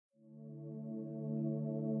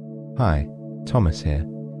Hi, Thomas here.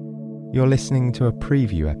 You're listening to a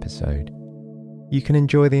preview episode. You can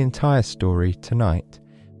enjoy the entire story tonight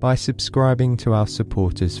by subscribing to our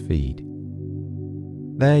supporters feed.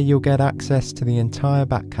 There you'll get access to the entire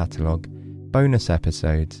back catalogue, bonus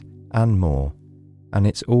episodes, and more, and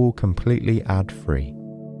it's all completely ad-free.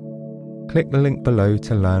 Click the link below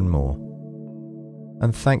to learn more.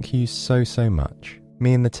 And thank you so much.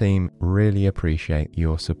 Me and the team really appreciate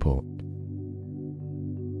your support.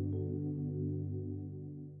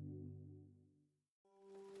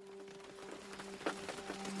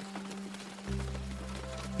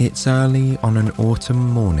 It's early on an autumn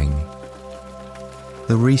morning.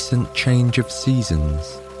 The recent change of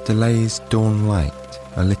seasons delays dawn light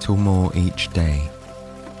a little more each day.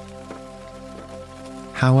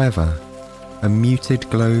 However, a muted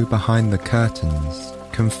glow behind the curtains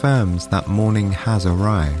confirms that morning has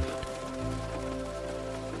arrived.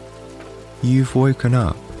 You've woken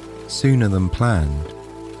up sooner than planned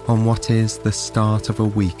on what is the start of a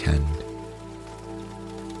weekend.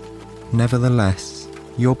 Nevertheless,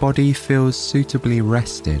 your body feels suitably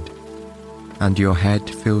rested and your head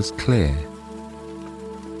feels clear.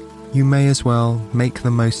 You may as well make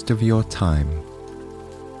the most of your time.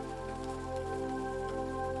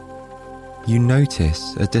 You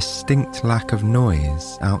notice a distinct lack of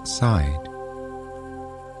noise outside.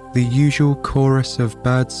 The usual chorus of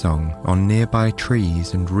birdsong on nearby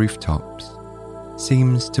trees and rooftops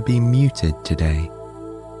seems to be muted today.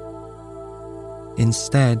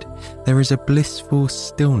 Instead, there is a blissful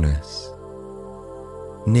stillness,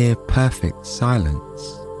 near perfect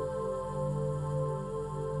silence.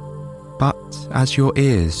 But as your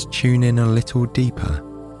ears tune in a little deeper,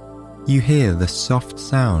 you hear the soft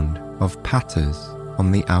sound of patters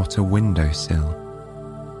on the outer windowsill.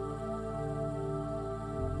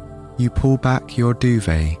 You pull back your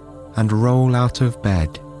duvet and roll out of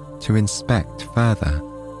bed to inspect further.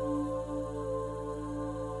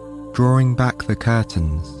 Drawing back the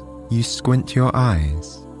curtains, you squint your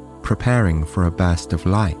eyes, preparing for a burst of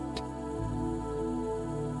light.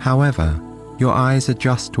 However, your eyes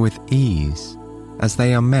adjust with ease as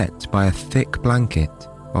they are met by a thick blanket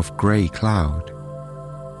of grey cloud.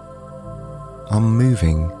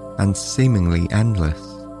 Unmoving and seemingly endless,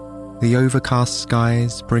 the overcast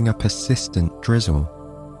skies bring a persistent drizzle.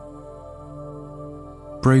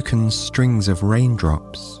 Broken strings of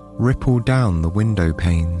raindrops ripple down the window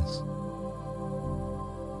panes.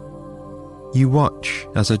 You watch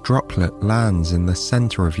as a droplet lands in the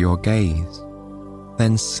centre of your gaze,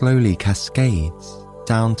 then slowly cascades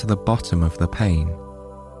down to the bottom of the pane.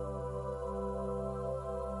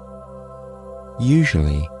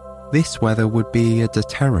 Usually, this weather would be a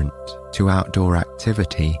deterrent to outdoor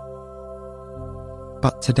activity.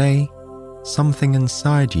 But today, something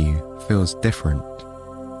inside you feels different.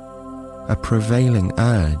 A prevailing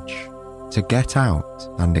urge to get out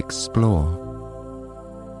and explore.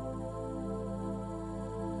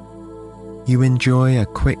 You enjoy a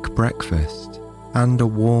quick breakfast and a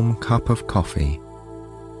warm cup of coffee.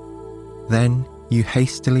 Then you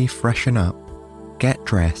hastily freshen up, get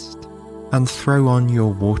dressed, and throw on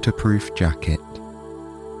your waterproof jacket.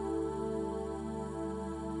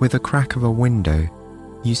 With a crack of a window,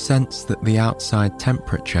 you sense that the outside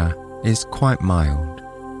temperature is quite mild,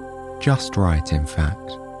 just right in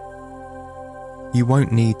fact. You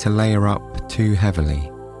won't need to layer up too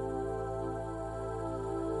heavily.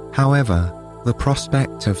 However, the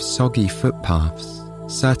prospect of soggy footpaths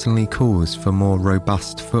certainly calls for more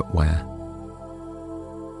robust footwear.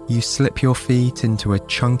 You slip your feet into a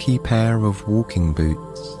chunky pair of walking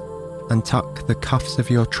boots and tuck the cuffs of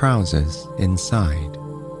your trousers inside.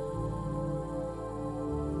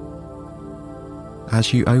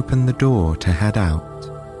 As you open the door to head out,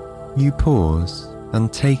 you pause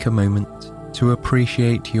and take a moment to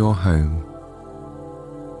appreciate your home.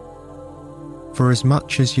 For as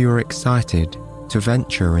much as you are excited to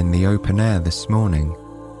venture in the open air this morning,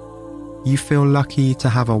 you feel lucky to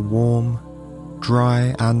have a warm,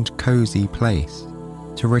 dry and cosy place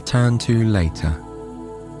to return to later.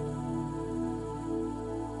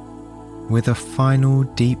 With a final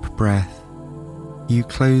deep breath, you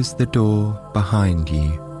close the door behind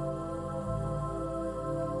you.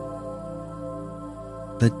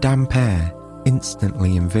 The damp air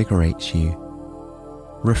instantly invigorates you,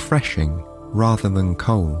 refreshing rather than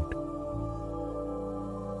cold.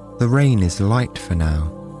 The rain is light for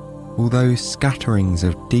now, although scatterings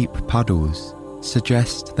of deep puddles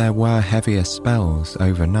suggest there were heavier spells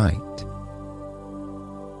overnight.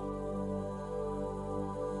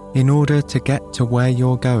 In order to get to where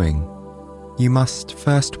you're going, you must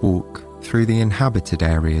first walk through the inhabited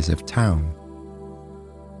areas of town.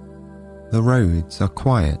 the roads are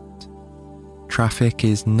quiet. Traffic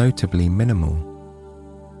is notably minimal.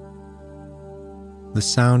 The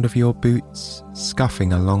sound of your boots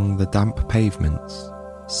scuffing along the damp pavements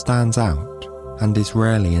stands out and is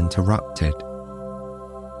rarely interrupted.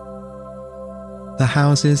 The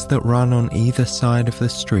houses that run on either side of the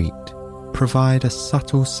street provide a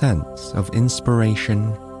subtle sense of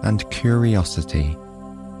inspiration and curiosity.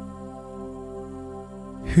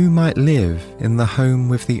 Who might live in the home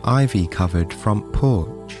with the ivy-covered front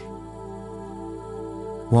porch?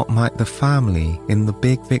 What might the family in the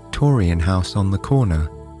big Victorian house on the corner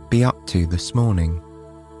be up to this morning?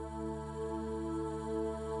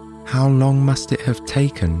 How long must it have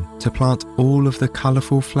taken to plant all of the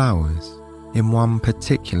colourful flowers in one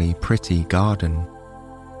particularly pretty garden?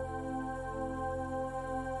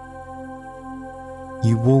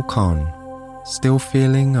 You walk on, still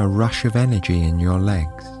feeling a rush of energy in your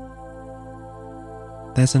legs.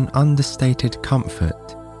 There's an understated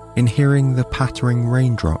comfort in hearing the pattering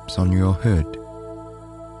raindrops on your hood.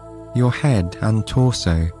 Your head and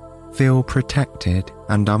torso feel protected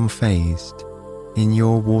and unfazed in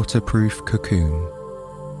your waterproof cocoon.